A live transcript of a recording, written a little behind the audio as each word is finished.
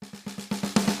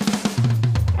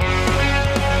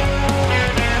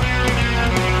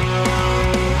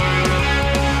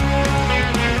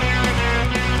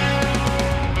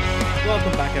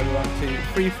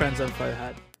three friends on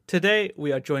Fohad. Today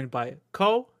we are joined by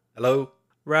Cole. Hello.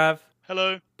 Rav.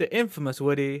 Hello. The infamous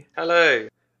Woody. Hello.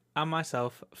 And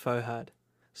myself, Fohad.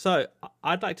 So,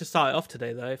 I'd like to start off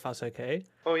today though, if that's okay.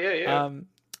 Oh, yeah.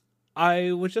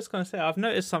 I was just going to say, I've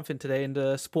noticed something today in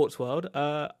the sports world.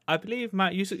 I believe,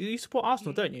 Matt, you support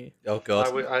Arsenal, don't you? Oh, God.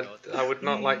 I would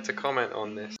not like to comment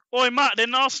on this. Oi, Matt,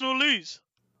 didn't Arsenal lose?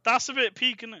 That's a bit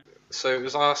peak, isn't it? So it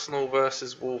was Arsenal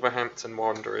versus Wolverhampton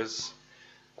Wanderers.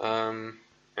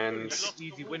 And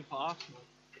Easy win for Arsenal.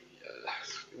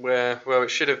 where it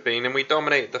should have been, and we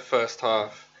dominated the first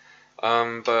half.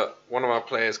 But one of our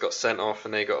players got sent off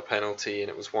and they got a penalty and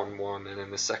it was 1-1, and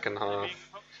in the second half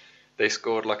they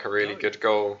scored like a really good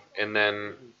goal, and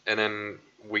then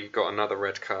we got another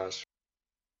red card.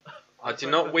 I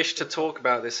do not wish to talk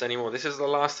about this anymore. This is the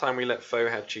last time we let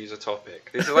Fohad choose a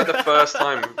topic. This is like the first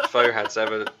time Fohad's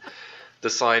ever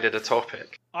decided a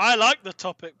topic. I like the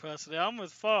topic personally. I'm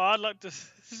with Fo. I like this.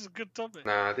 This is a good topic.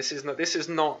 Nah, this is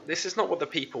not what the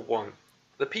people want.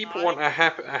 The people want a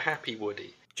happy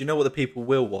Woody. Do you know what the people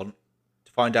will want?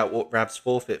 To find out what Rav's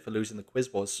forfeit for losing the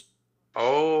quiz was.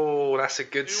 Oh, that's a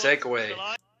good segue.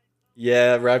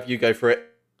 Yeah, Rav, you go for it.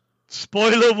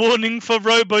 Spoiler warning for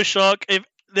RoboShark. If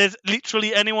there's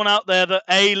literally anyone out there that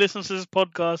A, listens to this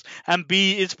podcast, and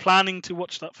B, is planning to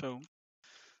watch that film.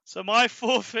 So my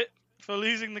forfeit for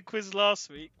losing the quiz last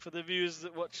week, for the viewers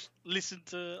that listened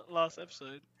to last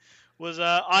episode, was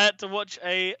I had to watch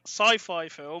a sci-fi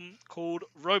film called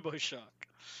RoboShark.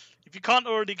 If you can't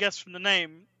already guess from the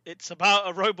name, it's about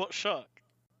a robot shark.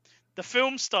 The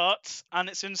film starts and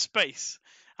it's in space,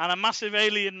 and a massive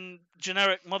alien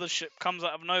generic mothership comes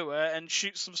out of nowhere and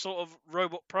shoots some sort of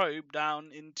robot probe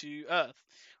down into Earth,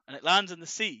 and it lands in the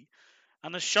sea,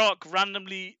 and the shark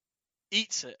randomly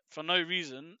eats it for no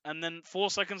reason, and then 4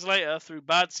 seconds later, through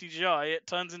bad CGI, it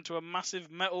turns into a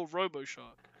massive metal robo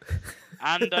shark.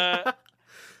 And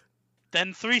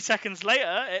then 3 seconds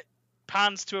later, it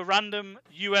pans to a random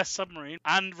US submarine,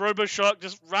 and RoboShark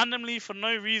just randomly, for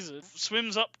no reason,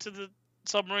 swims up to the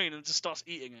submarine and just starts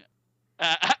eating it.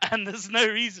 And there's no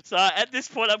reason. So at this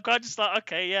point, I'm kind of just like,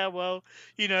 okay, yeah, well,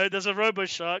 there's a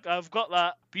RoboShark. I've got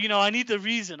that. But, I need the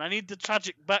reason. I need the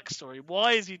tragic backstory.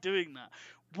 Why is he doing that?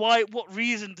 What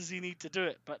reason does he need to do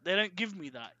it? But they don't give me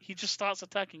that. He just starts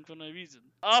attacking for no reason.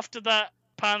 After that,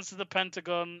 pans to the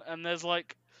Pentagon, and there's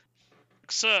like,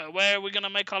 sir, where are we going to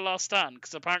make our last stand?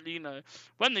 Because apparently,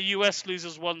 when the US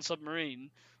loses one submarine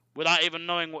without even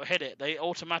knowing what hit it, they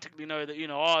automatically know that, it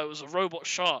was a robot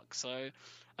shark. So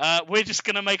we're just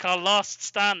going to make our last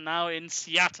stand now in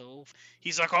Seattle.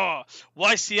 He's like, oh,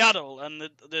 why Seattle? And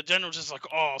the general's just like,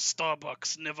 oh,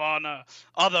 Starbucks, Nirvana,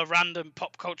 other random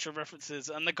pop culture references.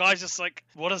 And the guy's just like,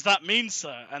 what does that mean,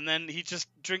 sir? And then he just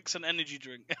drinks an energy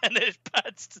drink and it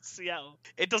pads to Seattle.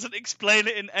 It doesn't explain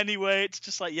it in any way. It's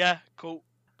just like, yeah, cool.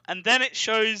 And then it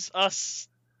shows us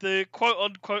the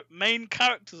quote-unquote main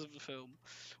characters of the film,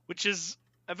 which is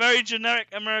a very generic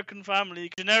American family,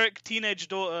 generic teenage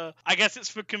daughter. I guess it's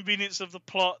for convenience of the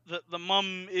plot that the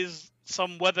mum is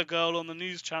some weather girl on the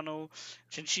news channel,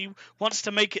 and she wants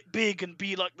to make it big and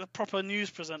be like the proper news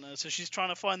presenter, so she's trying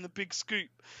to find the big scoop.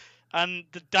 And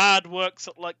the dad works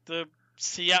at like the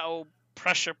Seattle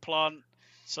pressure plant,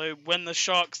 so when the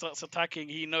shark starts attacking,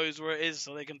 he knows where it is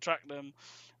so they can track them.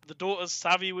 The daughter's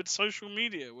savvy with social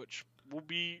media, which will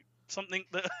be something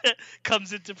that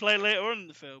comes into play later on in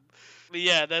the film. But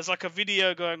yeah, there's like a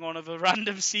video going on of a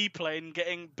random seaplane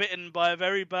getting bitten by a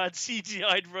very bad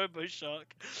CGI'd RoboShark,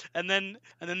 and then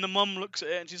the mum looks at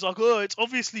it and she's like, oh, it's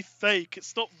obviously fake,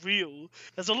 it's not real.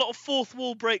 There's a lot of fourth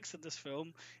wall breaks in this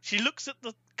film. She looks at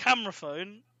the camera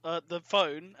phone, the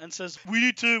phone, and says, we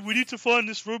need to find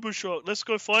this RoboShark, let's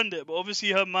go find it. But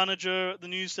obviously her manager at the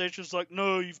news station's like,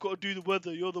 no, you've got to do the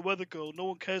weather, you're the weather girl, no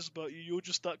one cares about you, you're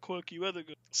just that quirky weather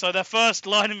girl. So their first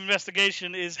line of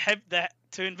investigation is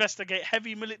to investigate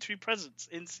heavy military presence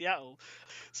in Seattle.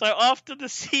 So after the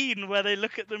scene where they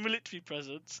look at the military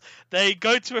presence, they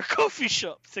go to a coffee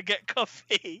shop to get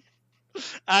coffee,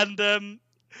 and the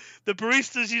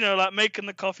barista's, like making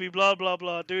the coffee, blah, blah,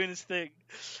 blah, doing his thing.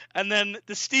 And then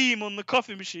the steam on the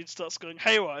coffee machine starts going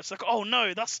haywire. It's like, oh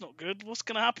no, that's not good. What's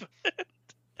going to happen?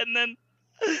 And then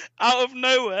out of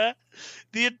nowhere,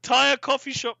 the entire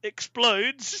coffee shop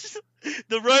explodes.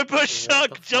 The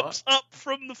RoboShark jumps up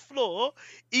from the floor,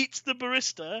 eats the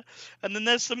barista, and then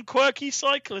there's some quirky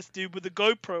cyclist dude with a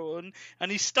GoPro on,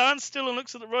 and he stands still and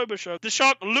looks at the RoboShark. The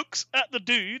shark looks at the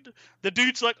dude. The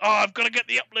dude's like, oh, I've got to get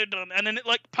the upload done. And then it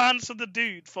like pans to the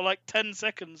dude for like 10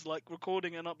 seconds, like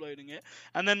recording and uploading it.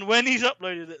 And then when he's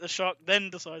uploaded it, the shark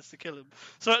then decides to kill him.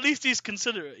 So at least he's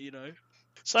considerate,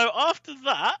 So after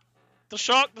that, The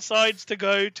shark decides to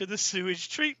go to the sewage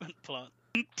treatment plant.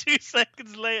 And 2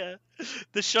 seconds later,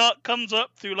 the shark comes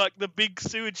up through like the big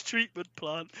sewage treatment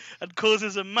plant and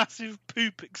causes a massive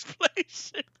poop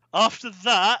explosion. After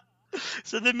that,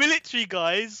 so the military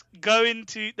guys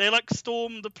they like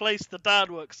storm the place the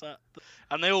dad works at,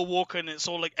 and they all walk in. It's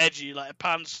all like edgy, like it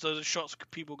pans to the shots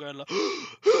of people going like,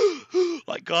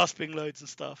 like gasping loads and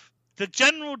stuff. The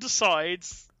general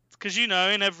decides, because in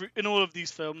all of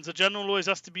these films, the general always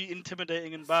has to be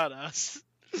intimidating and badass.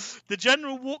 The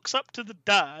general walks up to the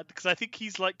dad, because I think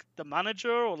he's like the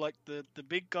manager or like the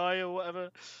big guy or whatever,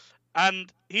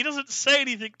 and he doesn't say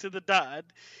anything to the dad.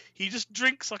 He just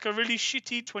drinks like a really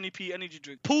shitty 20p energy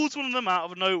drink, pulls one of them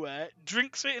out of nowhere,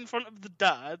 drinks it in front of the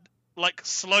dad, like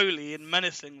slowly and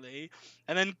menacingly,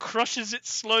 and then crushes it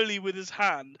slowly with his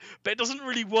hand. But it doesn't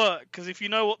really work, because if you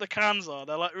know what the cans are,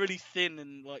 they're like really thin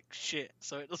and like shit,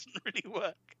 so it doesn't really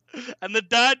work. And the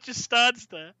dad just stands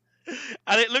there.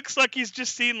 And it looks like he's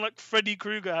just seen like Freddy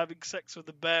Krueger having sex with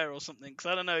a bear or something. Because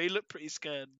I don't know, he looked pretty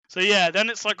scared. So yeah, then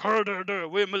it's like,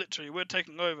 we're military, we're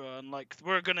taking over, and like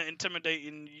we're gonna intimidate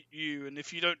you, and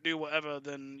if you don't do whatever,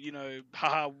 then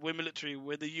haha, we're military,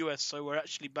 we're the US, so we're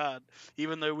actually bad,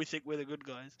 even though we think we're the good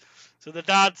guys. So the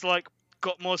dad's like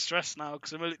got more stress now because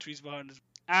the military's behind us.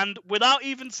 And without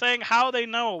even saying how they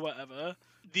know or whatever,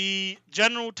 the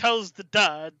general tells the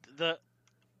dad that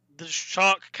the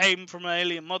shark came from an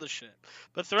alien mothership.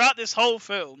 But throughout this whole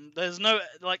film, there's no,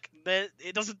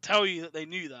 it doesn't tell you that they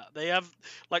knew that. They have,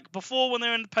 before when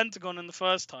they're in the Pentagon in the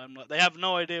first time, they have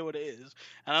no idea what it is.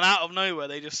 And then out of nowhere,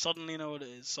 they just suddenly know what it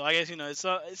is. So I guess,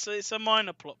 it's a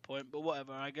minor plot point, but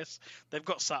whatever. I guess they've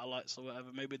got satellites or whatever.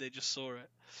 Maybe they just saw it.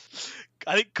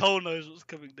 I think Cole knows what's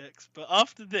coming next. But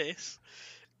after this,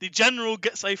 the general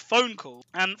gets a phone call,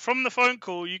 and from the phone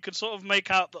call you can sort of make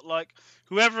out that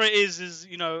whoever it is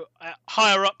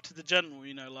higher up to the general.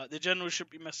 The general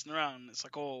shouldn't be messing around. It's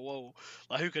like, oh whoa,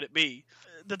 who could it be?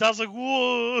 The dad's like,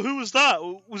 whoa, who was that?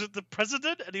 Was it the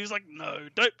president? And he was like, no,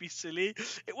 don't be silly,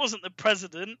 it wasn't the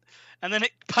president. And then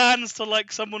it pans to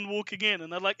someone walking in,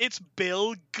 and they're like, it's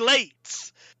Bill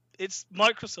Gates. It's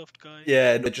Microsoft guy.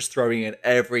 Yeah, they're just throwing in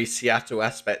every Seattle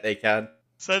aspect they can.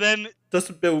 So then,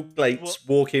 doesn't Bill Gates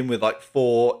walk in with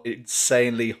 4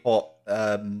 insanely hot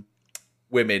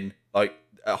women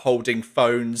holding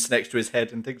phones next to his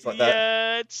head and things like that?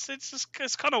 Yeah,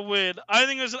 it's kind of weird. I don't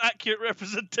think it was an accurate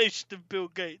representation of Bill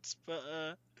Gates, but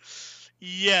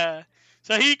yeah.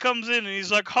 So he comes in and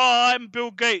he's like, "Hi, I'm Bill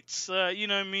Gates. You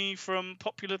know me from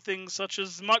popular things such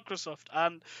as Microsoft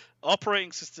and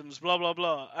operating systems, blah blah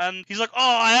blah." And he's like,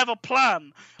 "Oh, I have a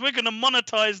plan. We're gonna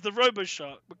monetize the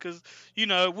RoboShark because we're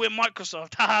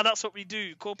Microsoft. Haha, that's what we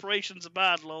do. Corporations are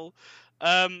bad, lol."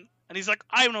 And he's like,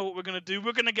 "I know what we're gonna do.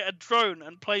 We're gonna get a drone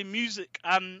and play music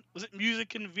and was it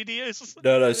music and videos or something?"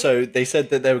 No. So they said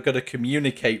that they were going to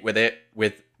communicate with it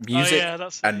with music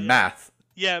and math.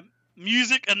 Yeah.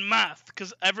 Music and math,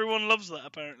 because everyone loves that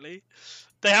apparently.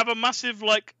 They have a massive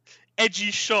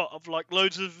edgy shot of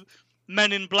loads of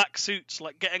men in black suits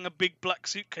getting a big black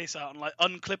suitcase out and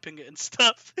unclipping it and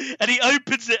stuff, and he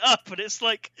opens it up and it's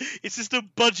just a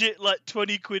budget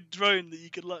 20 quid drone that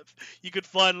you could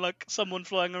find someone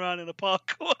flying around in a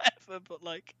park or whatever, but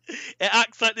it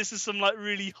acts like this is some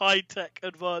really high tech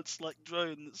advanced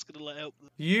drone that's gonna help them.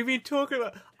 You've been talking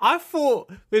about, I thought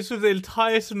this was the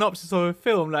entire synopsis of a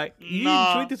film. You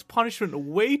enjoyed this punishment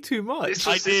way too much.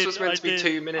 This was meant to be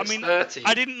 2 minutes 30.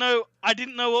 I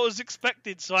didn't know what was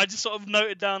expected, so I just sort of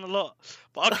noted down a lot.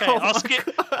 But okay, I'll skip.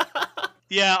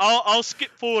 Yeah, I'll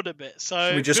skip forward a bit. So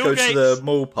Should we just Bill go to the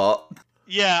mall part?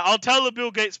 Yeah, I'll tell the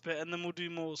Bill Gates bit and then we'll do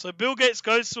more. So Bill Gates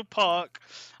goes to a park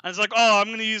and it's like, "Oh, I'm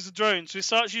going to use the drone." So he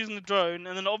starts using the drone,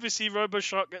 and then obviously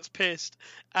RoboShark gets pissed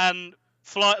and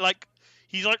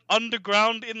he's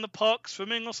underground in the park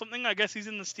swimming or something. I guess he's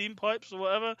in the steam pipes or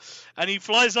whatever, and he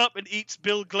flies up and eats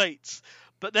Bill Gates.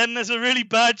 But then there's a really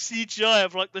bad CGI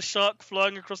of the shark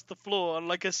flying across the floor and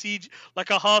a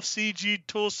half CG'd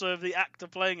torso of the actor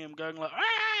playing him going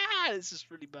 "Ah!" It's just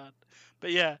really bad.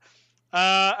 But yeah.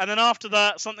 And then after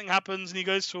that, something happens and he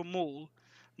goes to a mall.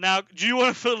 Now, do you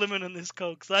want to fill him in on this,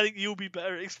 Cole? Because I think you'll be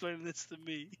better at explaining this than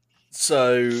me.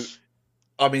 So,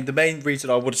 I mean, the main reason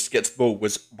I wanted to get to the mall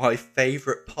was my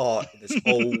favourite part in this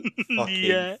whole fucking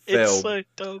film. It's so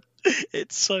dumb.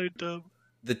 It's so dumb.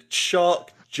 The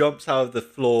shark jumps out of the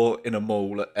floor in a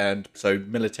mall, and so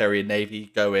military and navy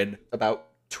go in. About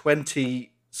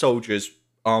 20 soldiers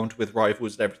armed with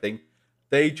rifles and everything.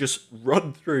 They just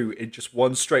run through in just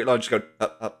one straight line, just going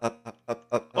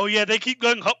up. Oh yeah, they keep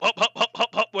going hop, hop, hop, hop,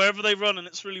 hop, hop wherever they run, and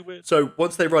it's really weird. So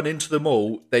once they run into the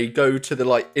mall, they go to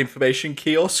the information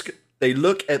kiosk. They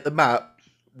look at the map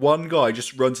one guy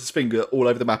just runs his finger all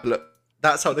over the map. And look,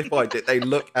 that's how they find it. They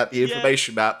look at the Yeah.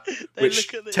 information map, They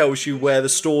which look at the tells you where the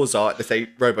stores are. They say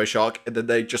RoboShark, and then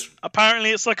they just...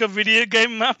 Apparently, it's like a video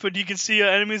game map, and you can see your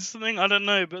enemies or something. I don't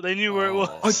know, but they knew where it was.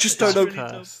 I just don't know. It's really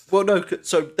dumb. Well, no,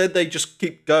 so then they just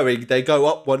keep going. They go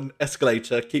up one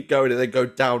escalator, keep going, and then go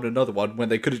down another one when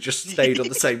they could have just stayed on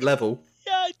the same level.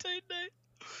 Yeah, I don't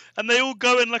know. And they all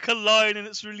go in like a line, and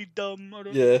it's really dumb. I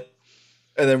don't know. Yeah.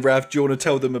 And then, Rav, do you want to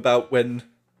tell them about when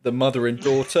the mother and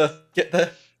daughter get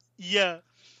there? Yeah.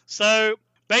 So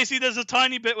basically, there's a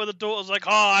tiny bit where the daughter's like,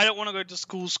 "Oh, I don't want to go to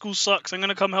school. School sucks. I'm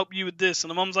gonna come help you with this." And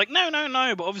the mom's like, "No, no,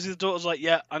 no." But obviously, the daughter's like,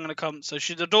 "Yeah, I'm gonna come." So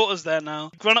the daughter's there now.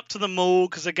 Run up to the mall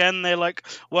because again, they like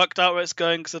worked out where it's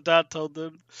going because the dad told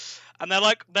them. And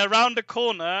they're round a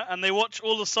corner and they watch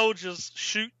all the soldiers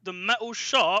shoot the metal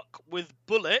shark with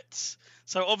bullets.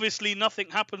 So obviously nothing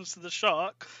happens to the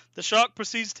shark. The shark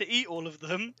proceeds to eat all of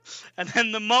them. And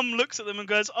then the mum looks at them and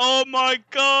goes, "Oh my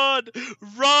god,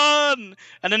 run!"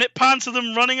 And then it pans to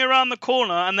them running around the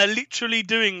corner and they're literally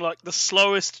doing like the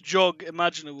slowest jog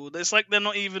imaginable. It's like they're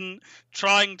not even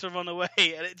trying to run away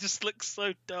and it just looks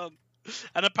so dumb.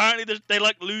 And apparently they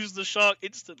like lose the shark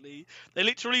instantly. They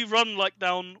literally run like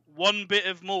down one bit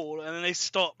of mall and then they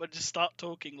stop and just start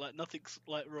talking like nothing's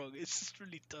like wrong. It's just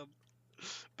really dumb.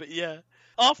 But yeah.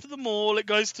 After the mall, it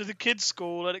goes to the kids'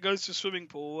 school and it goes to a swimming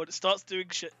pool and it starts doing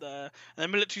shit there. And the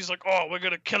military's like, "Oh, we're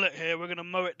going to kill it here. We're going to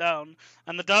mow it down."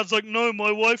 And the dad's like, "No,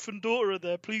 my wife and daughter are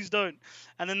there. Please don't."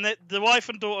 And then the wife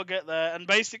and daughter get there and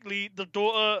basically the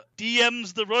daughter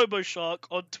DMs the RoboShark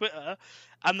on Twitter.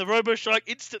 And the RoboShark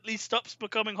instantly stops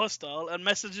becoming hostile and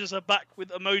messages her back with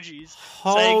emojis.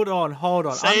 Hold on.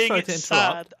 I'm saying sorry to it's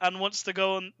interrupt. sad and wants to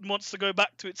go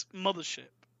back to its mothership.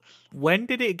 When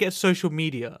did it get social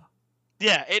media?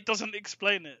 Yeah, it doesn't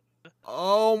explain it.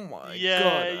 Oh my Yeah,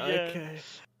 god. yeah. Okay.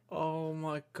 Oh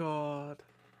my god.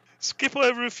 Skip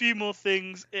over a few more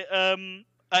things.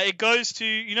 It goes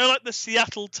to like the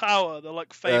Seattle Tower, the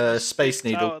like famous Space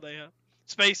big Needle. tower they have.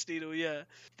 Space Needle, yeah.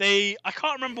 I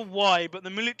can't remember why, but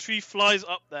the military flies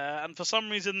up there, and for some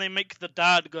reason they make the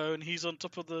dad go, and he's on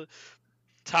top of the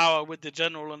tower with the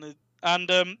general on it. And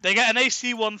they get an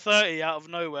AC-130 out of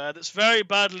nowhere that's very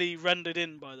badly rendered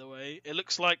in, by the way. It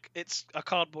looks like it's a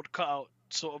cardboard cutout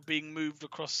sort of being moved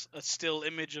across a still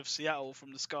image of Seattle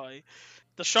from the sky.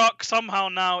 The shark somehow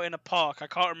now in a park. I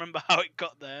can't remember how it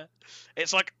got there.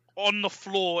 It's like on the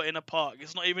floor in a park.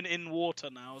 It's not even in water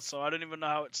now, so I don't even know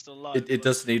how it's still alive. It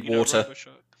does need water. RoboShark.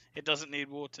 It doesn't need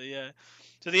water, yeah.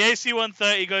 So the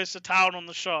AC-130 goes to town on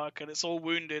the shark, and it's all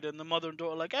wounded, and the mother and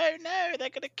daughter are like, "Oh no, they're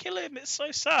gonna kill him, it's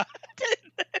so sad."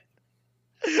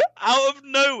 Out of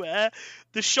nowhere,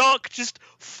 the shark just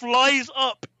flies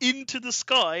up into the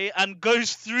sky and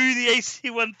goes through the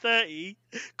AC-130,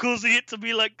 causing it to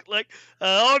be like,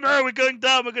 "Oh no, we're going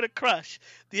down, we're gonna crash."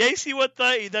 The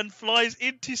AC-130 then flies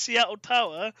into Seattle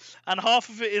Tower, and half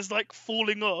of it is like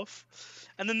falling off.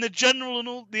 And then the general and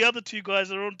all the other two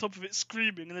guys are on top of it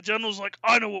screaming. And the general's like,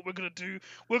 "I know what we're going to do.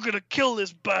 We're going to kill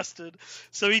this bastard."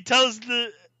 So he tells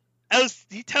the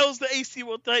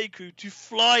AC-130 crew to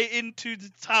fly into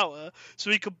the tower so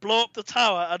he could blow up the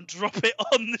tower and drop it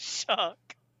on the shark.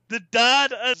 The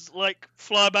dad has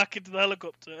fly back into the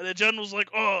helicopter, and the general's like,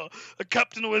 "Oh, a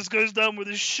captain always goes down with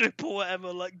his ship or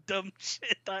whatever, like dumb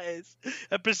shit that is,"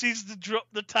 and proceeds to drop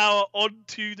the tower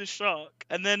onto the shark.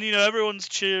 And then everyone's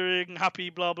cheering, happy,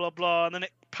 blah blah blah, and then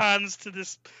it pans to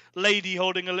this lady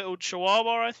holding a little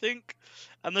chihuahua, I think,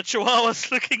 and the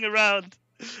chihuahua's looking around,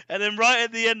 and then right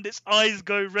at the end, its eyes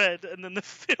go red, and then the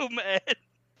film ends.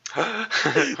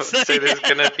 So there's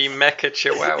gonna be Mecha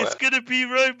Chihuahua. It's gonna be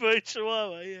Robo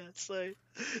Chihuahua, yeah. So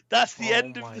that's the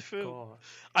end of the film. God.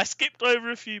 I skipped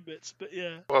over a few bits, but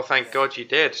yeah. Well, thank God you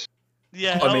did.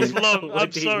 Yeah, I that was mean- long. I'm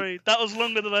Woody. sorry. That was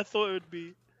longer than I thought it would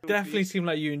be. Definitely seemed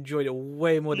like you enjoyed it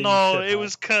way more than you No, should it have.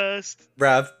 was cursed.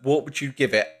 Rav, what would you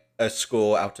give it a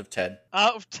score out of 10?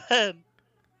 Out of 10.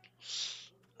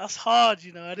 That's hard,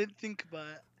 I didn't think about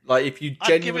it. Like, if you I'd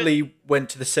give genuinely went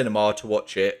to the cinema to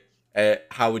watch it,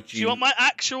 how would Do you want my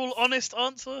actual honest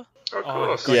answer? Of Oh,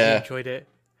 course. God, Yeah. you enjoyed it.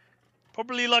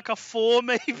 Probably like a 4,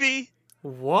 maybe.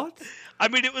 What? I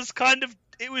mean, it was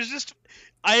just,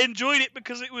 I enjoyed it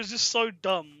because it was just so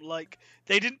dumb. Like,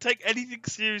 they didn't take anything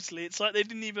seriously. It's like they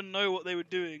didn't even know what they were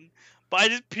doing. But I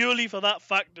did purely for that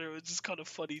factor. It was just kind of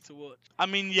funny to watch. I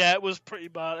mean, yeah, it was pretty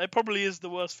bad. It probably is the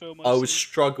worst film I I've would seen.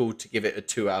 struggle to give it a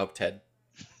 2 out of 10.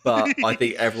 But I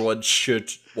think everyone should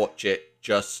watch it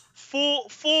just... 4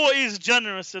 is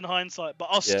generous in hindsight, but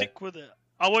I'll Yeah. stick with it.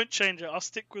 I won't change it. I'll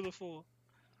stick with a 4.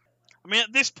 I mean,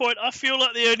 at this point, I feel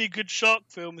like the only good shark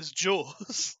film is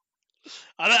Jaws.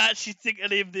 I don't actually think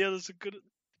any of the others are good.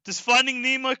 Does Finding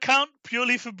Nemo count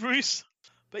purely for Bruce?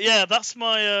 But yeah, that's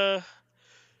my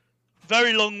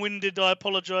very long-winded. I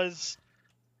apologise.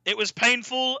 It was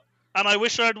painful, and I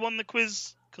wish I had won the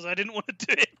quiz because I didn't want to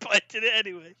do it, but I did it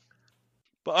anyway.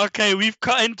 But okay, we've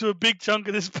cut into a big chunk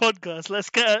of this podcast.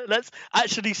 Let's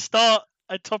actually start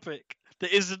a topic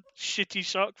that isn't shitty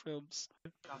shark films.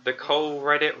 The Cole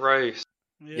Reddit roast.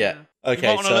 Yeah. You Okay,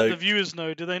 might want to let so the viewers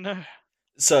know. Do they know?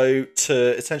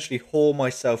 to essentially haul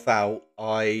myself out,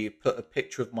 I put a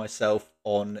picture of myself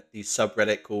on the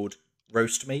subreddit called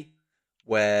Roast Me,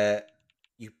 where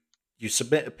you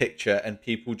submit a picture and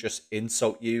people just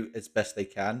insult you as best they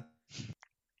can.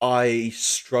 I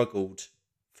struggled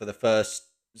for the first,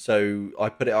 so I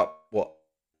put it up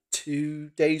 2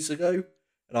 days ago,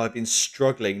 and I've been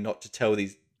struggling not to tell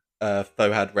these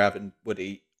Fohad, Rav, and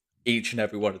Woody each and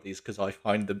every one of these because I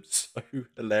find them so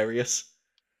hilarious.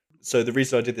 So the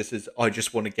reason I did this is I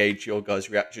just want to gauge your guys'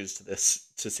 reactions to this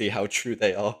to see how true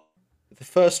they are. The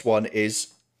first one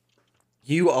is,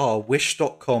 you are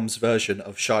Wish.com's version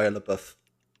of Shia LaBeouf.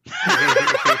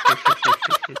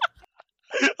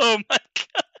 Oh my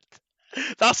god,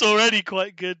 that's already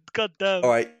quite good. God damn. All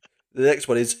right, the next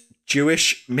one is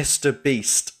Jewish Mr.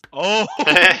 Beast. Oh,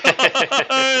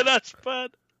 that's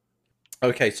bad.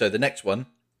 Okay, so the next one,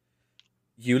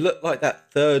 you look like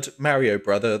that third Mario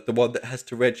brother, the one that has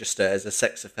to register as a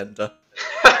sex offender.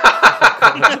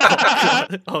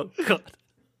 Oh god.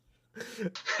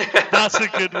 That's a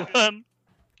good one.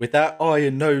 With that eye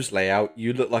and nose layout,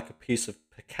 you look like a piece of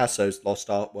Picasso's lost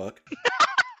artwork.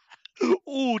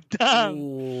 Oh damn.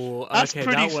 Ooh, That's okay,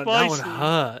 pretty that one spicy.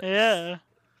 hurt. Yeah.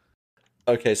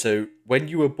 Okay, so when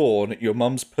you were born, your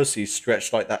mum's pussy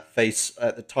stretched like that face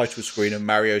at the title screen of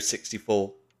Mario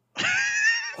 64.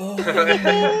 Oh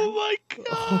my god.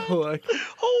 Oh, okay.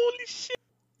 Holy shit.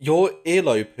 Your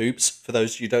earlobe poops, for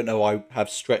those you don't know, I have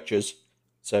stretchers.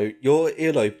 So your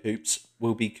earlobe poops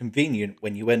will be convenient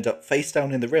when you end up face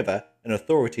down in the river and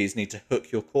authorities need to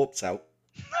hook your corpse out.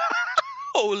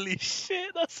 Holy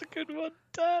shit, that's a good one,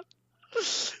 damn.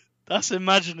 That's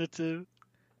imaginative.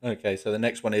 Okay, so the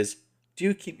next one is, do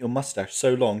you keep your mustache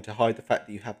so long to hide the fact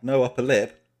that you have no upper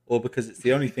lip, or because it's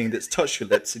the only thing that's touched your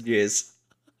lips in years?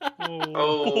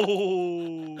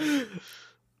 Oh.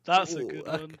 That's a Ooh, good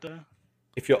okay. one, damn.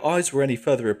 If your eyes were any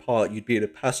further apart, you'd be in a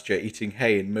pasture eating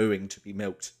hay and mooing to be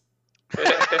milked.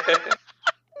 What?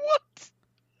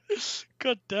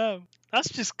 God damn. That's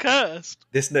just cursed.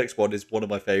 This next one is one of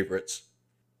my favourites.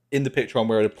 In the picture, I'm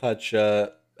wearing a plaid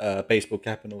shirt, baseball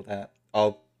cap, and all that.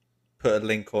 I'll put a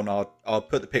link on I'll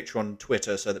put the picture on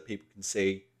Twitter so that people can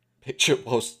see picture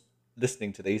whilst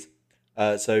listening to these.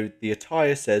 So the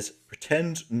attire says,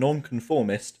 pretend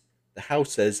non-conformist. The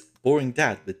house says, boring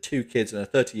dad with 2 kids and a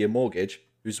 30-year mortgage,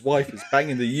 whose wife is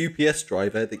banging the UPS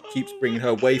driver that keeps bringing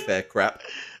her Wayfair crap.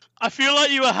 I feel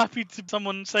like you were happy to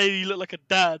someone say you look like a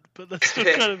dad, but that's still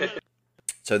kind of...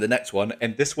 So the next one,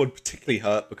 and this one particularly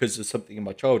hurt because of something in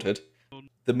my childhood,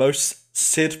 the most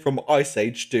Sid from Ice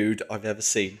Age dude I've ever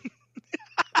seen.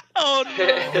 Oh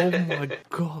no. Oh my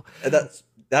god. And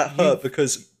that hurt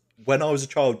because when I was a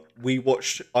child, we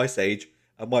watched Ice Age,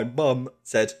 and my mum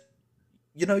said,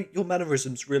 you know, your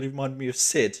mannerisms really remind me of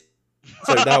Sid.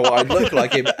 So now I look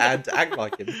like him and act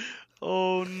like him.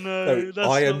 Oh no. So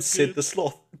I am not Sid good. the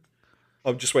Sloth.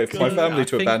 I'm just waiting for my God, family I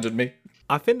to think- abandon me.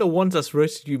 I think the ones that's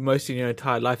roasted you most in your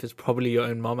entire life is probably your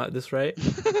own mum at this rate.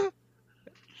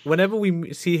 Whenever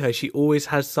we see her, she always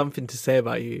has something to say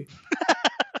about you.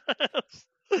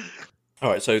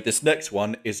 Alright, so this next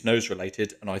one is nose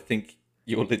related, and I think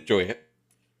you'll enjoy it.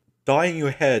 Dyeing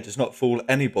your hair does not fool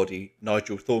anybody,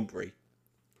 Nigel Thornberry.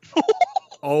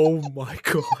 Oh my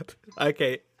god.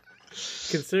 Okay.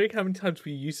 Considering how many times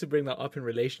we used to bring that up in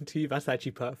relation to you, that's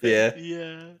actually perfect. Yeah,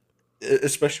 Yeah.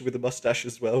 especially with the mustache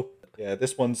as well. Yeah,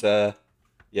 this one's,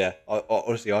 yeah,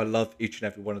 honestly, I love each and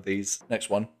every one of these. Next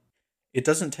one. It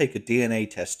doesn't take a DNA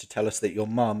test to tell us that your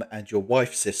mum and your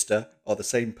wife's sister are the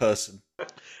same person.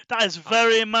 That is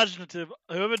very imaginative.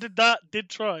 Whoever did that did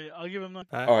try. I'll give him that.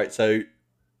 Alright, so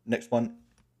next one.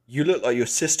 You look like your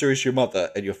sister is your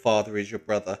mother and your father is your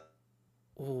brother.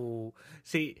 Ooh.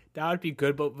 See, that would be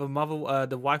good, but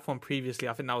the wife one previously,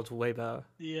 I think that was way better.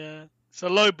 Yeah. It's a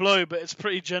low blow, but it's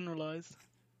pretty generalized.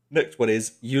 Next one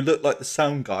is, you look like the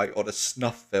sound guy on a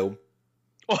snuff film.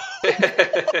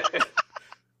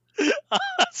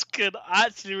 That's good. I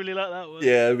actually really like that one.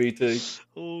 Yeah, me too.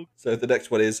 Oh, So the next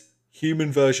one is,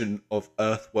 human version of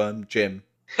Earthworm Jim.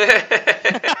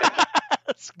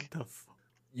 that's good. The fuck?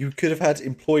 You could have had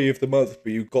Employee of the Month,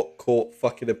 but you got caught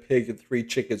fucking a pig and 3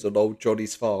 chickens on old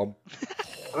Johnny's farm.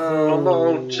 Oh, not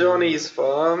old Johnny's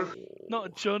farm.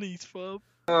 Not Johnny's farm.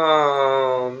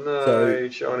 Oh no, So-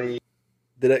 Johnny.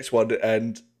 The next one,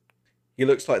 and he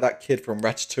looks like that kid from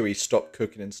Ratatouille stopped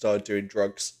cooking and started doing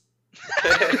drugs.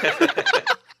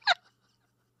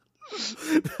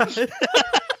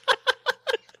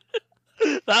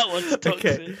 That one's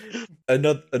toxic. Okay.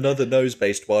 Another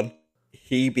nose-based one.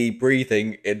 He be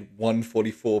breathing in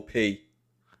 144p.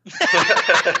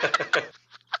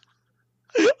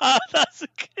 Ah, that's a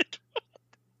good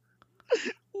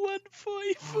one.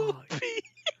 144p.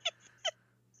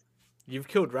 You've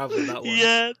killed Rav with that one.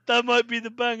 Yeah, that might be the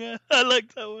banger. I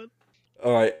like that one.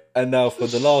 All right, and now for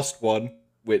the last one,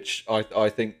 which I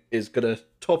think is gonna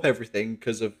top everything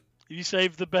because of You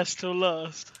saved the best till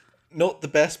last. not the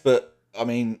best, but I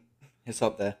mean it's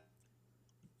up there.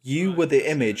 You Right, were the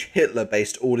image Hitler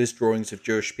based all his drawings of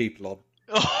Jewish people on.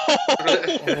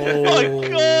 Oh my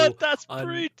god, that's I'm-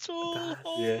 brutal. that's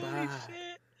Holy bad.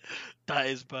 shit. That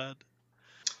is bad.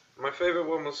 My favourite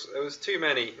one was, it was too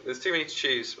many. There's too many to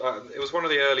choose. It was one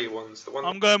of the earlier ones. The one.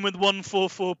 I'm going with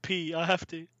 144p. I have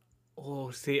to.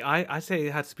 Oh, see, I say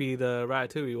it has to be the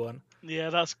Ratatouille one. Yeah,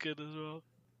 that's good as well.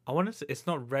 I want to say, it's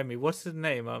not Remy. What's his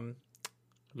name?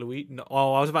 Luigi? No,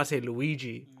 oh, I was about to say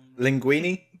Luigi.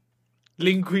 Linguini?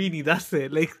 Linguini, that's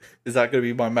it. Like, Is that gonna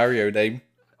be my Mario name?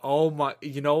 oh my,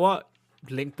 you know what?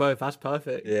 Link both, that's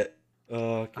perfect. Yeah.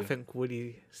 Oh, okay. I think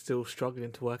Woody's still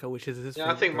struggling to work out which is his Yeah, I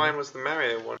think favourite. mine was the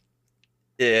Mario one.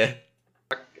 Yeah.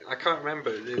 I can't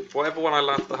remember. Whatever one I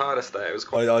laughed the hardest at, it was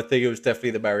quite. I think it was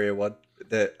definitely the Mario one.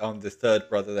 The third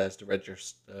brother there's to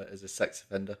register as a sex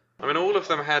offender. I mean, all of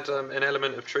them had an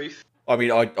element of truth. I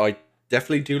mean, I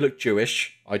definitely do look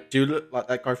Jewish. I do look like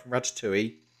that guy from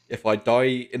Ratatouille. If I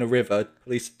die in a river,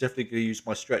 police are definitely going to use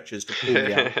my stretchers to pull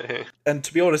me out. And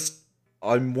to be honest,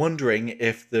 I'm wondering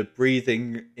if the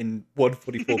breathing in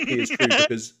 144p is true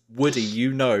because, Woody,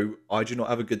 you know I do not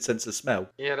have a good sense of smell.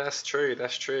 Yeah, that's true.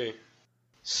 That's true.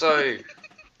 So,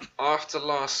 after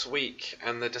last week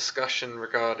and the discussion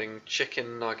regarding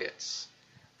chicken nuggets,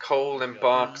 Cole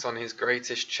embarked on his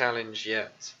greatest challenge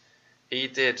yet. He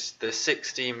did the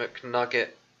 60 McNugget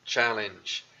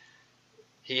challenge.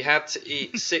 He had to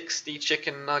eat 60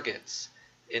 chicken nuggets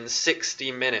in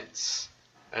 60 minutes,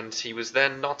 and he was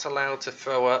then not allowed to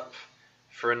throw up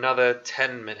for another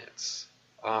 10 minutes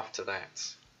after that.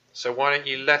 So why don't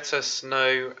you let us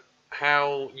know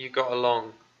how you got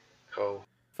along, Cole?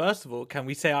 First of all, can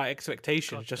we say our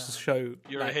expectations just to show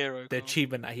You're a like, hero, the Cole.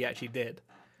 achievement that he actually did?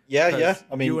 Yeah, 'Cause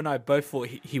I mean, you and I both thought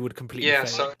he would completely Yeah,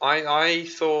 fail.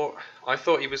 so I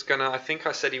thought he was gonna. I think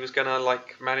I said he was gonna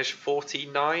like manage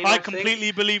 49. I think.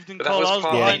 completely believed in But that Cole. was I was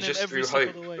partly behind him just every through step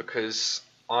hope of the way. because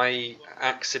I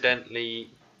accidentally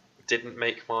didn't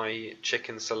make my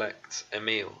chicken select a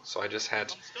meal, so I just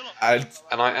had and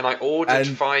and I ordered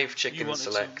And- 5 chicken wanted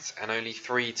select and only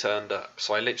 3 turned up.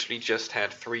 So I literally just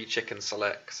had 3 chicken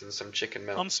selects and some chicken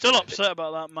melt. I'm still upset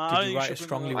about that, man. Did I you think write should a bring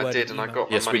strongly that I up. worded did, and I email?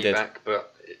 got Yes, my we money did. back,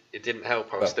 but it didn't help.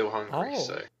 I was Well- still hungry, Oh.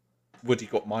 so Woody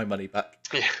got my money back.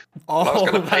 yeah, Oh, I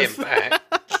was gonna pay that's- him back.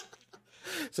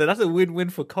 So that's a win-win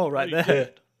for Cole right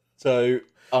there. So,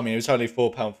 I mean, it was only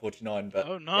 £4.49, but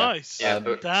Oh, nice. Yeah,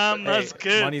 but- Damn, but hey, that's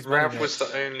good. Money's money, Rav mate. was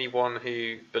the only one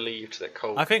who believed that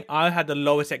Cole. I think I had the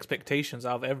lowest expectations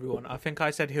out of everyone. I think I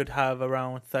said he would have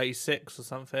around 36 or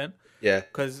something. yeah.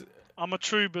 Because I'm a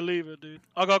true believer, dude.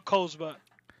 I got Cole's back.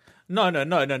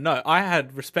 no. I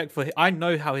had respect for him. I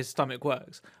know how his stomach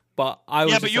works, but I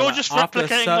was Yeah, but you're like, just after a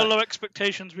replicating cer- the low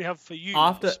expectations we have for you.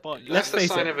 After Spike. let's the face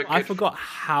sign it, of a I good- forgot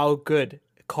how good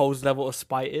Cole's level of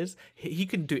spite is. He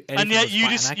can do anything. And yet with you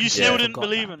spite, just and I you completely still didn't forgot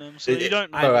believe that. in him, so you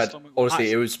don't know No, his Ed, stomach.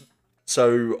 honestly, it was.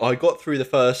 So I got through the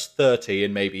first 30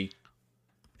 in maybe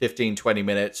 15, 20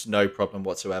 minutes, no problem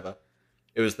whatsoever.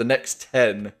 It was the next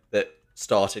 10 that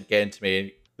started getting to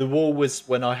me. The wall was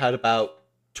when I had about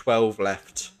 12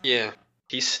 left. Yeah,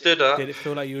 he stood up. Did it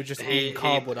feel like you were just He eating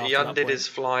cardboard he after that undid point? his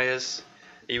flyers.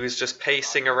 He was just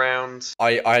pacing around.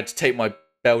 I had to take my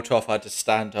belt off, I had to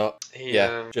stand up. He,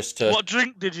 Yeah, just to. What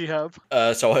drink did you have?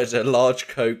 So I had a large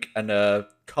Coke and a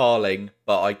Carling,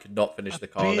 but I could not finish the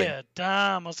Carling. Beer.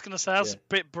 Damn, I was gonna say that's Yeah. a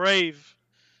bit brave.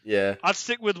 Yeah. I'd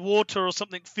stick with water or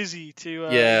something fizzy to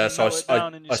Yeah, so melt it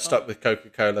down in your I stuck with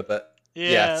Coca-Cola, but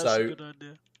Yeah, that's so- a good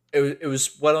idea. it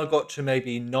was when I got to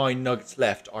maybe 9 nuggets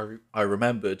left, I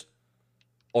remembered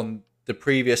on the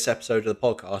previous episode of the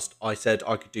podcast, I said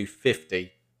I could do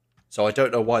 50. So I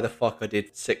don't know why the fuck I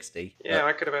did 60. Yeah, but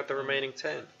I could have had the remaining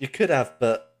 10. you could have,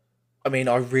 but I mean,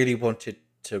 I really wanted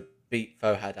to beat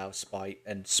Fohad out of spite,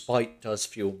 and spite does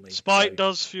fuel me. Spite so-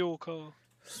 does fuel Cole.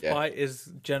 Yeah. Spite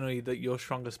is generally your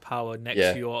strongest power next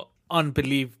Yeah. to your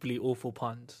unbelievably awful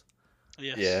puns.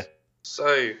 Yes. Yeah.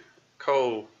 So,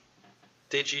 Cole,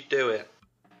 did you do it?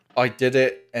 I did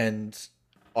it, and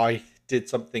I did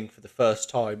something for the first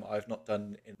time I've not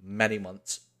done in many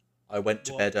months. I went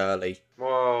to What? bed early.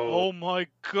 Whoa. Oh my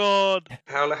god.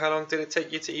 How long did it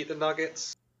take you to eat the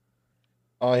nuggets?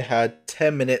 I had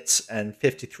 10 minutes and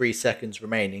 53 seconds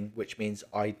remaining, which means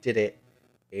I did it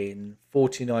in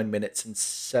 49 minutes and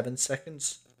 7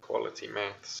 seconds. Quality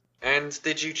maths. And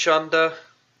did you chunder?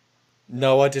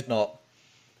 No, I did not.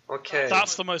 Okay.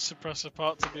 That's the most impressive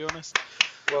part, to be honest.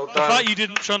 well The done. fact you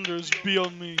didn't chunder is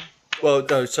beyond me. Well,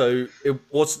 no, so it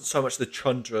wasn't so much the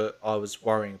chundra I was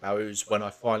worrying about. It was when I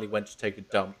finally went to take a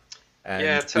dump. And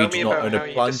Yeah, tell we me do not about own how a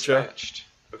you plunger. dispatched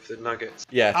of the nuggets.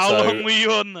 Yeah, How so long were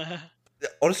you on there?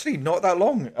 honestly, not that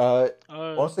long. Oh.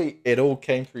 Honestly, it all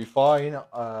came through fine.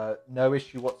 No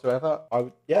issue whatsoever.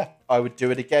 I would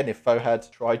do it again if Foe had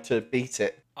tried to beat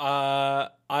it. I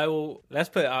will. Let's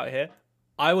put it out here.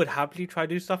 I would happily try to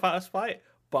do stuff out of spite,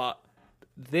 but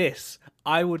this,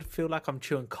 I would feel like I'm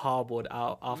chewing cardboard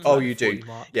out after. Oh, like, you the 40 do.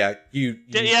 mark. Yeah, you.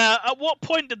 Yeah, at what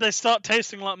point did they start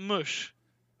tasting like mush?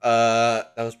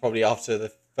 That was probably after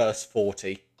the first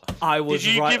 40. I was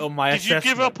right on my Did you assessment.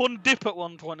 give up on dip at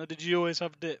one point, or did you always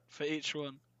have dip for each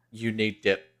one? You need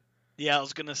dip. Yeah, I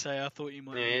was gonna say. I thought you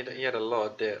might. Yeah, he had a lot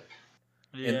of dip.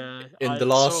 Yeah, in I the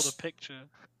saw last- the picture.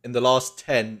 In the last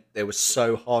 10, they were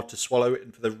so hard to swallow,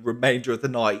 and for the remainder of the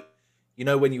night, you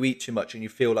know when you eat too much and you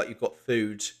feel like you've got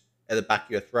food at the back of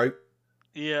your throat?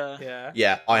 Yeah. Yeah.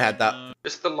 Yeah, I had that.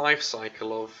 Just the life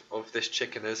cycle of this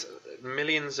chicken. There's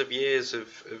millions of years of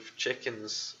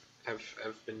chickens have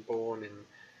been born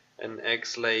and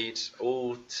eggs laid,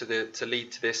 all to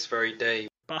lead to this very day.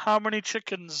 But how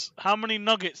many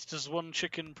nuggets does one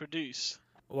chicken produce?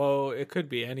 Well, it could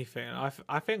be anything.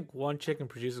 I think one chicken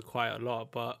produces quite a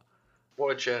lot, but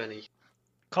What a journey.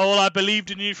 Cole, I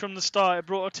believed in you from the start. It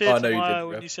brought a tear I to know you my did, eye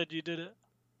when Rev. you said you did it.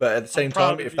 But at the same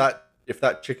proud time, of if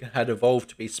that chicken had evolved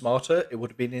to be smarter, it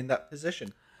would have been in that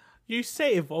position. you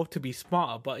say evolved to be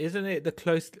smarter, but isn't it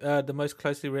the most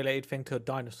closely related thing to a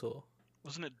dinosaur?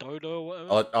 Wasn't it Dodo or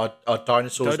whatever? Are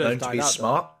dinosaurs Dodos known to died be out, though.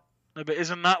 smart? No, but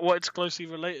isn't that what it's closely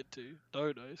related to?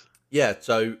 Dodos. Yeah,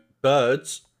 so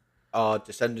birds are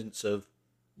descendants of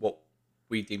what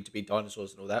we deem to be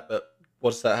dinosaurs and all that, but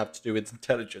what does that have to do with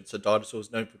intelligence? Are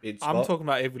dinosaurs known for being smart? I'm talking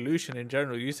about evolution in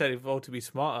general. You said evolved to be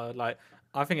smarter. Like,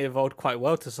 I think it evolved quite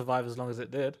well to survive as long as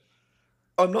it did.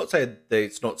 I'm not saying that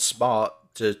it's not smart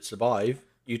to survive.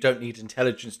 You don't need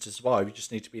intelligence to survive. You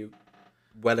just need to be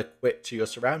well equipped to your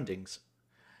surroundings.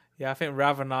 Yeah, I think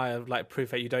Rav and I have like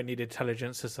proof that you don't need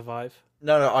intelligence to survive.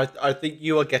 No, I think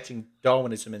you are getting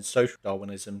Darwinism and social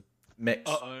Darwinism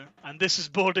mixed. Uh-oh. And this is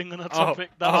bordering on a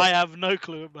topic that oh. I have no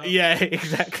clue about. Yeah,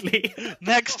 exactly.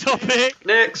 Next topic.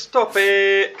 Next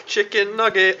topic, chicken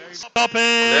nuggets. Topic.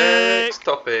 Next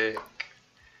topic.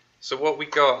 So what we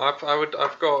got?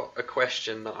 I've got a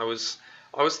question that I was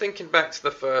thinking back to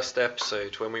the first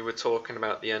episode when we were talking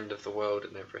about the end of the world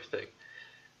and everything,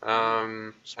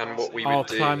 and what we Oh, would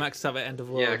do. climax of the end of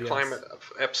the world. Yeah, yes.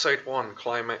 episode 1,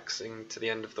 climaxing to the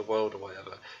end of the world or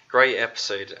whatever. Great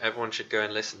episode. Everyone should go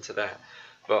and listen to that.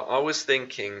 But I was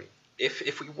thinking,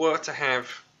 if we were to have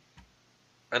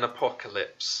an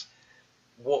apocalypse,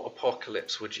 what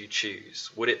apocalypse would you choose?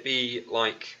 Would it be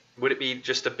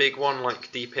just a big one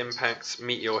like Deep Impact,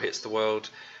 meteor hits the world,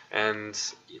 and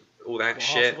all that Well, half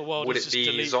shit? of the world Would is it just be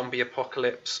deleted. zombie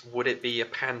apocalypse? Would it be a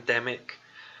pandemic?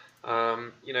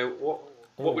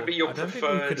 What would be your I don't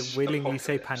preferred think we could willingly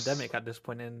say apocalypse? pandemic at this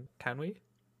point in, can we?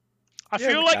 I Yeah,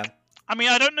 feel we like can. I mean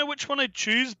I don't know which one I'd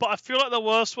choose, but I feel like the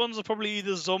worst ones are probably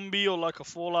either zombie or like a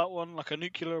Fallout one, like a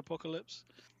nuclear apocalypse.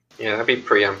 Yeah, that'd be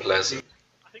pretty unpleasant.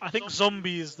 I think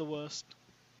zombie is the worst.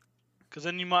 Because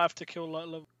then you might have to kill like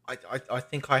love. I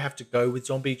think I have to go with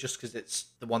zombie just because it's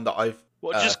the one that I've.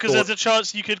 What, just because there's a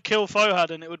chance you could kill Fohad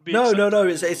and it would be No. acceptable?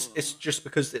 It's just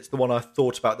because it's the one I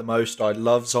thought about the most. I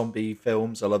love zombie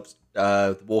films. I love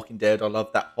The Walking Dead. I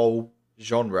love that whole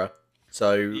genre.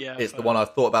 So Yeah, it's the fair. one I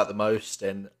thought about the most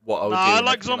and what I would Nah, do. I and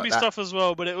like everything zombie that. stuff as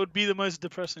well, but it would be the most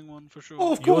depressing one for sure.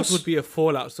 Oh, of Yours course. would be a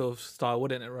Fallout sort of style,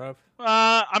 wouldn't it, Rav?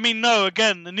 I mean, no.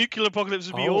 Again, the nuclear apocalypse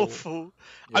would be Oh. awful.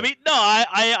 Yeah. I mean, no.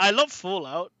 I love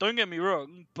Fallout. Don't get me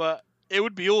wrong, but it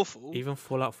would be awful. Even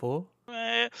Fallout 4?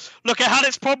 Look, it had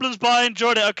its problems, but I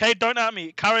enjoyed it. Okay, don't at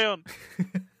me. Carry on.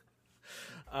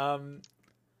 I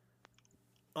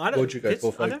What don't, would you go for,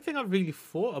 I Folk? don't think I've really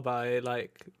thought about it.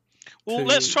 Like, Well, to-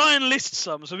 let's try and list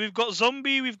some. So we've got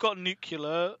zombie, we've got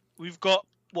nuclear, we've got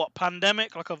what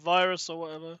pandemic, like a virus or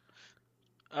whatever.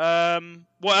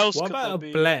 What else what could about there a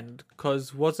be? blend?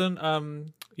 Because wasn't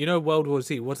World War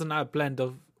Z? Wasn't that a blend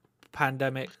of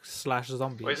pandemic /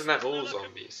 zombies? Well, isn't that all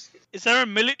zombies? Is there a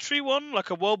military one, like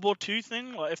a World War II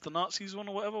thing, like if the Nazis won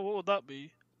or whatever? What would that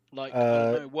be? Like, I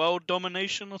don't know, world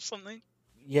domination or something?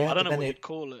 Yeah, I don't but know then what you'd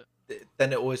call it.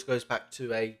 then it always goes back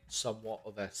to a somewhat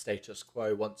of a status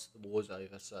quo once the war's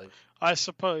over. So, I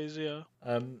suppose, yeah.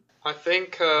 I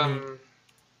think I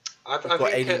we've got think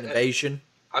alien invasion.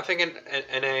 I think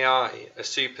an AI, a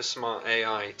super smart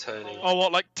AI turning. Oh,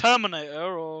 what, like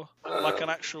Terminator or like an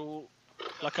Uh, actual,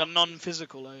 like a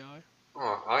non-physical AI?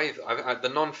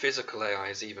 The non-physical AI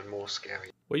is even more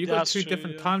scary. Well, you got That's two true,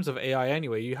 different yeah. times of AI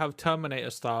anyway. You have Terminator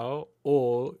style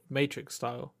or Matrix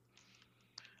style.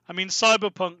 I mean,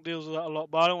 Cyberpunk deals with that a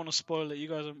lot, but I don't want to spoil it. You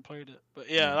guys haven't played it, but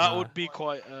yeah, that Nah. would be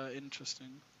quite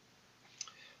interesting.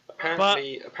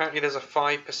 Apparently, there's a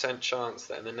 5% chance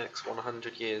that in the next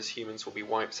 100 years, humans will be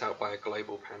wiped out by a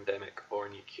global pandemic or a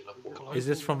nuclear war. Is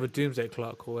this from the Doomsday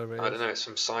Clock or whatever it is? I don't know. It's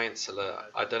from Science Alert.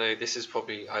 I don't know. This is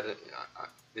probably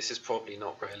this is probably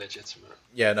not very legitimate.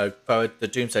 Yeah, no. But the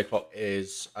Doomsday Clock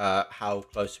is how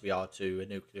close we are to a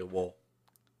nuclear war.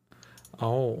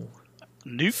 Oh.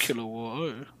 Nuclear war.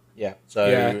 Oh. Yeah. So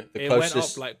Yeah, the it closest. went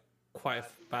up like quite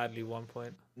badly one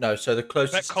point. No, so the That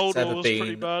closest it's Cold War ever was been.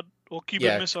 pretty bad, or Cuban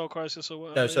yeah. Missile Crisis, or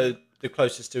whatever. No, yeah. so the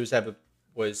closest it was ever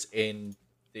was in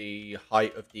the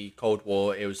height of the Cold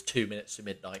War. It was 2 minutes to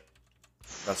midnight.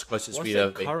 That's the closest What's we'd ever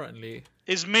it been. currently?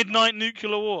 Is midnight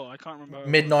nuclear war? I can't remember.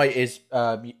 Midnight is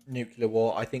nuclear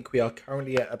war. I think we are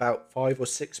currently at about 5 or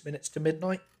 6 minutes to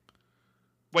midnight.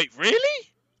 Wait, really?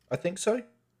 I think so.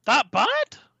 That bad?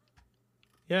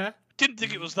 Yeah. Didn't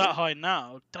think it was that high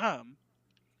now. Damn.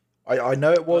 I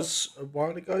know it was a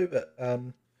while ago, but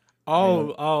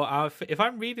If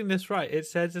I'm reading this right, it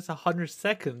says it's 100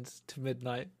 seconds to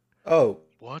midnight.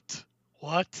 What?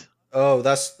 What?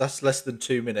 That's less than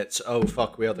 2 minutes. Oh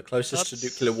fuck, we are the closest to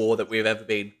nuclear war that we've ever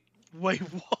been. Wait,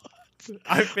 what?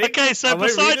 I think, Okay, so am I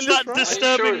besides reading this that right? Are you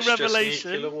disturbing sure it's just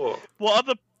revelation, nuclear war? what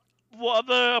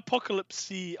other apocalypse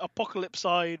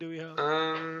do we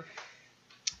have?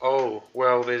 Oh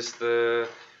well, there's the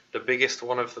biggest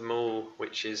one of them all,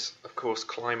 which is of course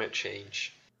climate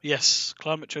change. Yes,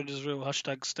 climate change is real.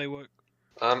 Hashtag stay woke.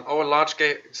 A large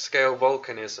scale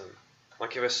volcanism,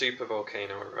 like if a super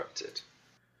volcano erupted.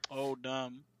 Oh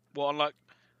damn! What, like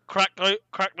cracked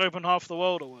open half the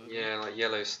world or whatever? Yeah, like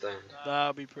Yellowstone.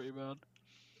 That'd be pretty bad.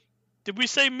 Did we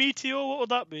say meteor? What would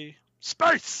that be?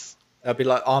 Space. That'd be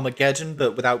like Armageddon,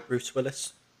 but without Bruce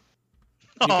Willis.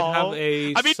 You can have Aw.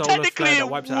 a I mean, solar technically, flare it that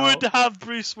wipes would it out. have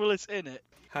Bruce Willis in it.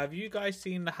 Have you guys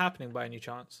seen The Happening by any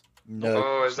chance? No.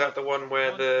 Oh, is that the one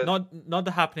where the Not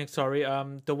The Happening, sorry.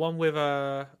 The one with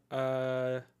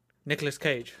Nicolas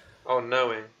Cage. Oh,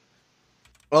 Knowing.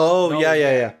 Oh No,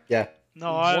 yeah. No,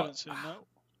 I What- haven't seen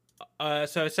that.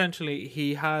 So essentially,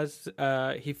 he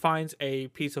finds a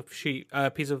piece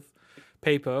of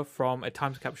paper from a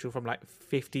time capsule from like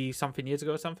 50 something years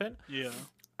ago or something, Yeah.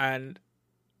 and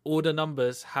all the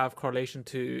numbers have correlation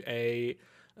to a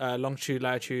longitude,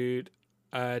 latitude,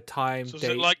 time, So is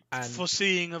date, it like and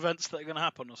foreseeing events that are going to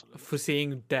happen or something?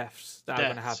 foreseeing deaths that are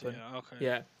going to Deaths, happen. Yeah, okay.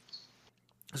 Yeah.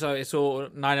 So it's all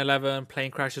 9/11,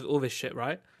 plane crashes, all this shit,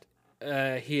 right?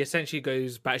 He essentially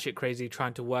goes batshit crazy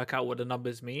trying to work out what the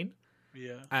numbers mean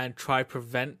Yeah. and try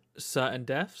prevent certain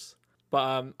deaths.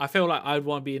 But I feel like I'd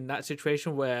want to be in that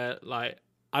situation where, like,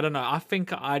 I don't know. I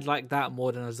think I'd like that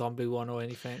more than a zombie one or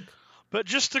anything. But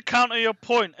just to counter your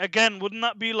point, again, wouldn't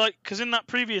that be like... Because in that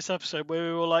previous episode where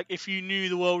we were like, if you knew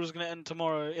the world was going to end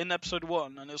tomorrow, in episode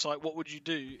 1, and it's like, what would you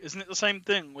do? Isn't it the same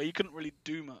thing, where you couldn't really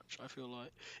do much, I feel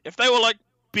like? If they were like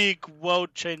big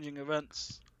world-changing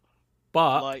events...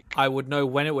 But Like- I would know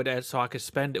when it would end, so I could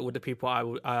spend it with the people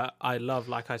I love,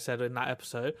 like I said in that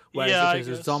episode. Whereas Yeah, I if it's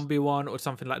a guess. zombie one or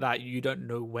something like that, you don't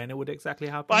know when it would exactly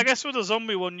happen. But I guess with a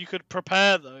zombie one, you could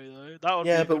prepare, though. That would be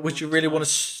Yeah, a but good would one you really know. want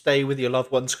to stay with your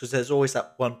loved ones? Because there's always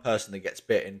that one person that gets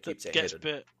bit and keeps it Gets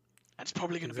hidden. bit. And it's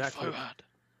probably going to Exactly. be Fohad.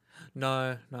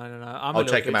 No. I'm I'll a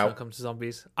little take him bitch when out. it comes to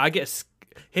zombies.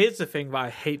 Here's the thing that I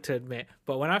hate to admit,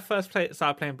 but when I first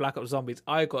started playing Black Ops Zombies,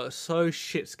 I got so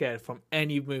shit scared from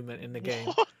any movement in the game.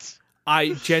 What? I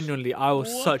was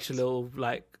What? such a little,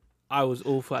 like, I was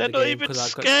awful They're at the not game even because I got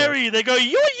scared. scary. They go yoy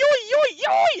yoy yoy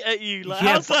yoy at you. Like,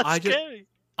 Yeah, how's but that I just- scary?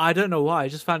 I don't know why. I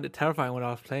just found it terrifying when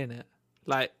I was playing it.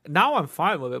 Like, now I'm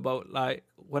fine with it, but, like,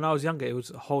 when I was younger, it was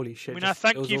holy shit. I mean, I it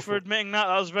thank was you for awful. admitting that.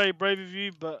 That was very brave of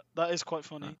you, but that is quite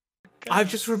funny. I've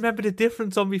just remembered a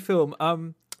different zombie film.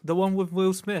 The one with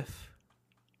Will Smith.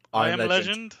 I Am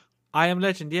Legend. I Am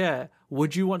Legend, yeah.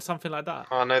 Would you want something like that?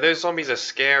 Oh no, those zombies are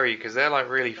scary because they're like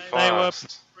really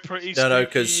fast. Pretty No, spooky,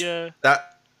 because yeah.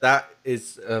 that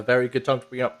is a very good time to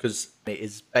bring up because it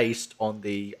is based on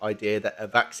the idea that a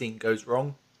vaccine goes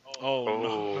wrong. Oh,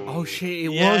 no. Oh shit, it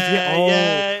was, Yeah, yeah. Oh.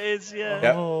 yeah, it is, yeah.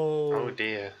 Yep. Oh. Oh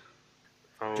dear.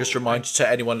 Oh, Just a reminder to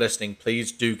anyone listening,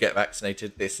 please do get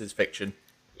vaccinated. This is fiction.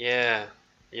 Yeah.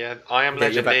 Yeah, I Am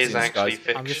Get your Legend is vaccines, actually guys.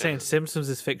 fiction. I'm just saying, Simpsons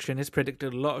is fiction. It's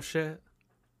predicted a lot of shit.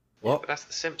 What? But that's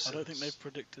The I Simpsons. don't think they've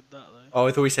predicted that though. Oh,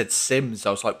 I thought we said Sims.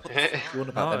 I was like, what the fuck do you want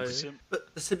about No. them?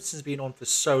 But The Simpsons have been on for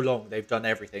so long. They've done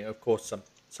everything. Of course,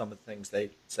 some of the things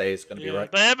they say is going to be Yeah,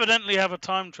 right. they evidently have a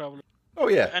time travel. Oh,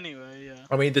 yeah. Anyway, yeah.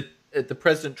 I mean, the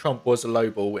President Trump was a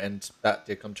lowball, and that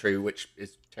did come true, which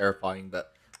is terrifying.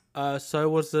 But So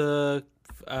was the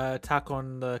attack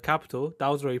on the Capitol. That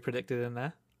was already predicted in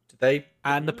there. did they?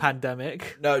 And the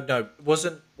pandemic. No.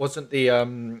 Wasn't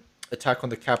the attack on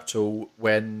the Capitol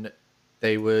when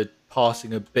they were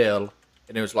passing a bill,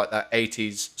 and it was like that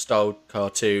 80s style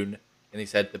cartoon, and he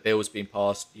said the bill's been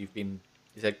passed. He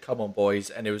said, "Come on, boys,"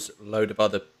 and it was a load of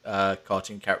other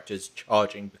cartoon characters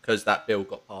charging because that bill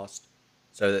got passed,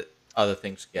 so that other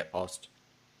things could get passed.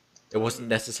 It wasn't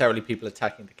necessarily people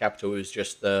attacking the Capitol. It was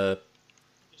just the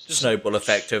snowball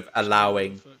effect of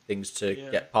allowing things to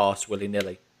get passed willy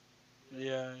nilly.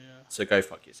 Yeah. So go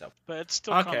fuck yourself. But it's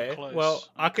still kind Okay, of close. well,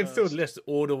 I can still because- list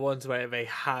all the ones where they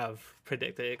have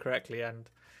predicted it correctly, and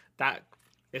that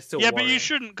is still Yeah, but you worrying.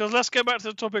 shouldn't, because let's get back to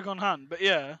the topic on hand. But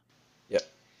yeah.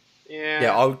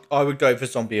 Yeah. I would go for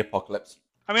zombie apocalypse.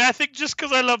 I mean, I think just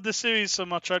because I love the series so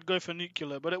much, I'd go for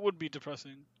nuclear, but it would be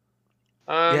depressing.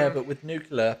 Yeah, but with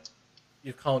nuclear,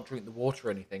 you can't drink the water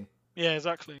or anything. Yeah,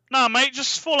 exactly. No, mate,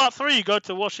 just Fallout 3. Go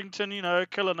to Washington,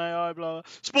 kill an AI, blah, blah.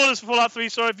 Spoilers for Fallout 3,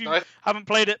 sorry if you haven't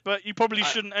played it, but you probably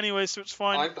shouldn't anyway, so it's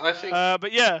fine. I think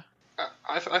But yeah.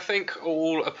 I think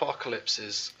all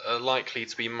apocalypses are likely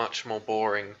to be much more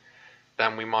boring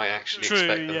than we might actually True,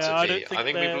 expect them yeah, to I be. don't think I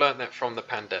think they're- we've learned that from the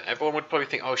pandemic. Everyone would probably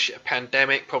think, oh shit, a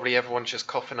pandemic, probably everyone's just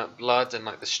coughing up blood and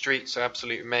like the streets are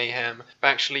absolute mayhem. But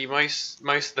actually most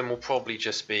of them will probably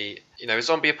just be, a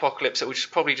zombie apocalypse. It will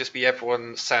probably just be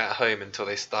everyone sat at home until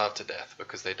they starve to death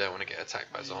because they don't want to get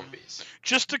attacked by zombies.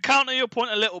 Just to counter your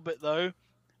point a little bit, though,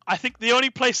 I think the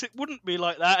only place it wouldn't be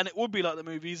like that, and it would be like the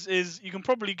movies, is, you can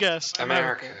probably guess,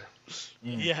 America.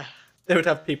 Yeah. They would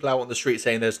have people out on the street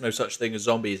saying there's no such thing as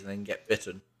zombies and then get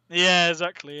bitten. Yeah,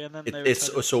 exactly. And then they would It's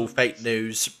tell you all fake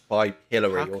news by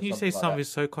Hillary How or can you something say like something that.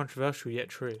 so controversial yet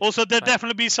true? Also, there'd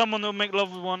definitely be someone that'll make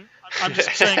love with one. I'm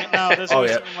just saying it now. There's always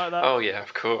yeah. something like that. Oh yeah,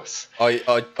 of course. Are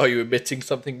you admitting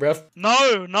something, Rev?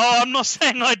 No, I'm not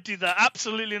saying I'd do that.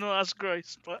 Absolutely not. That's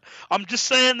gross. But I'm just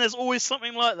saying there's always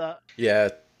something like that. Yeah,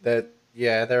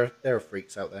 there are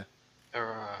freaks out there.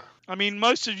 I mean,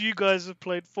 most of you guys have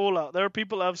played Fallout. There are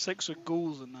people that have sex with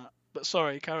ghouls and that. But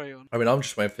sorry, carry on. I mean, I'm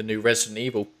just waiting for new Resident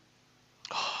Evil.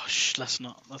 Oh, let's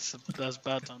not. That's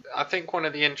bad time. I think one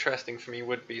of the interesting for me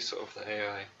would be sort of the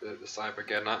AI, the cyber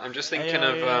again. I'm just thinking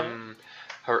AI,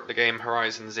 of the game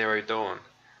Horizon Zero Dawn.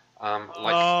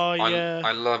 Yeah.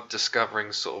 I love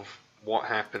discovering sort of what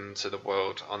happened to the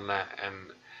world on that, and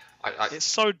It's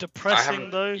so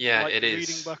depressing, though. Yeah, like, it reading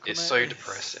is. back on It's it. so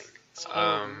depressing.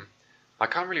 I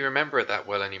can't really remember it that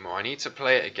well anymore. I need to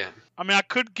play it again. I mean, I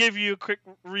could give you a quick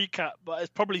recap, but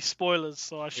it's probably spoilers,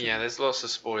 so I should. Yeah, there's lots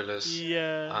of spoilers.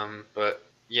 Yeah. But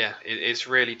yeah, it's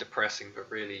really depressing,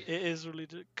 but really. It is really,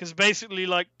 because basically,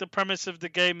 like, the premise of the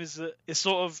game is that it's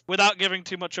sort of, without giving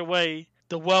too much away,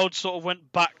 the world sort of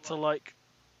went back to, like,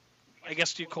 I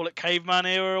guess you call it caveman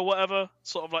era or whatever,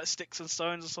 sort of like sticks and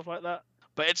stones and stuff like that.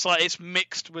 But it's like it's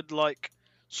mixed with like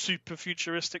super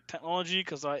futuristic technology,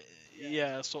 because like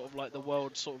sort of like the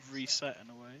world sort of reset in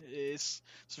a way. It's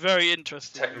very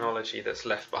interesting. Technology that's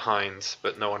left behind,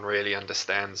 but no one really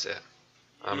understands it.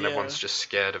 And everyone's just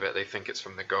scared of it. They think it's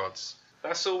from the gods.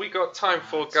 That's all we got time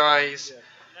for, guys.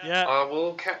 Yeah.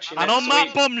 We'll catch you And next on that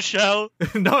week. bombshell,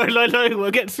 no, we'll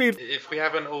get sued. If we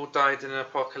haven't all died in an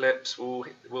apocalypse, we'll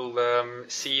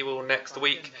see you all next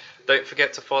week. Don't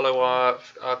forget to follow our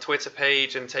Twitter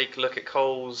page and take a look at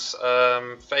Cole's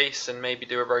face and maybe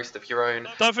do a roast of your own.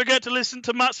 don't forget to listen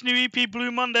to Matt's new EP, Blue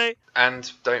Monday.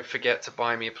 And don't forget to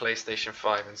buy me a PlayStation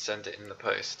 5 and send it in the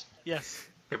post. Yes.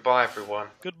 Goodbye, everyone.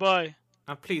 Goodbye.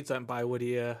 And please don't buy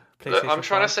Woody a PlayStation Look, I'm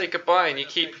trying to 5. say goodbye and you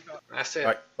keep... That's it.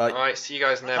 Right, bye. Alright, see you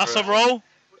guys never. That's a roll.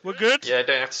 We're good? Yeah,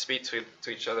 don't have to speak to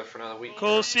each other for another week.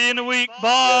 Cool. See you in a week.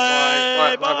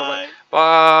 Bye. Bye. Bye.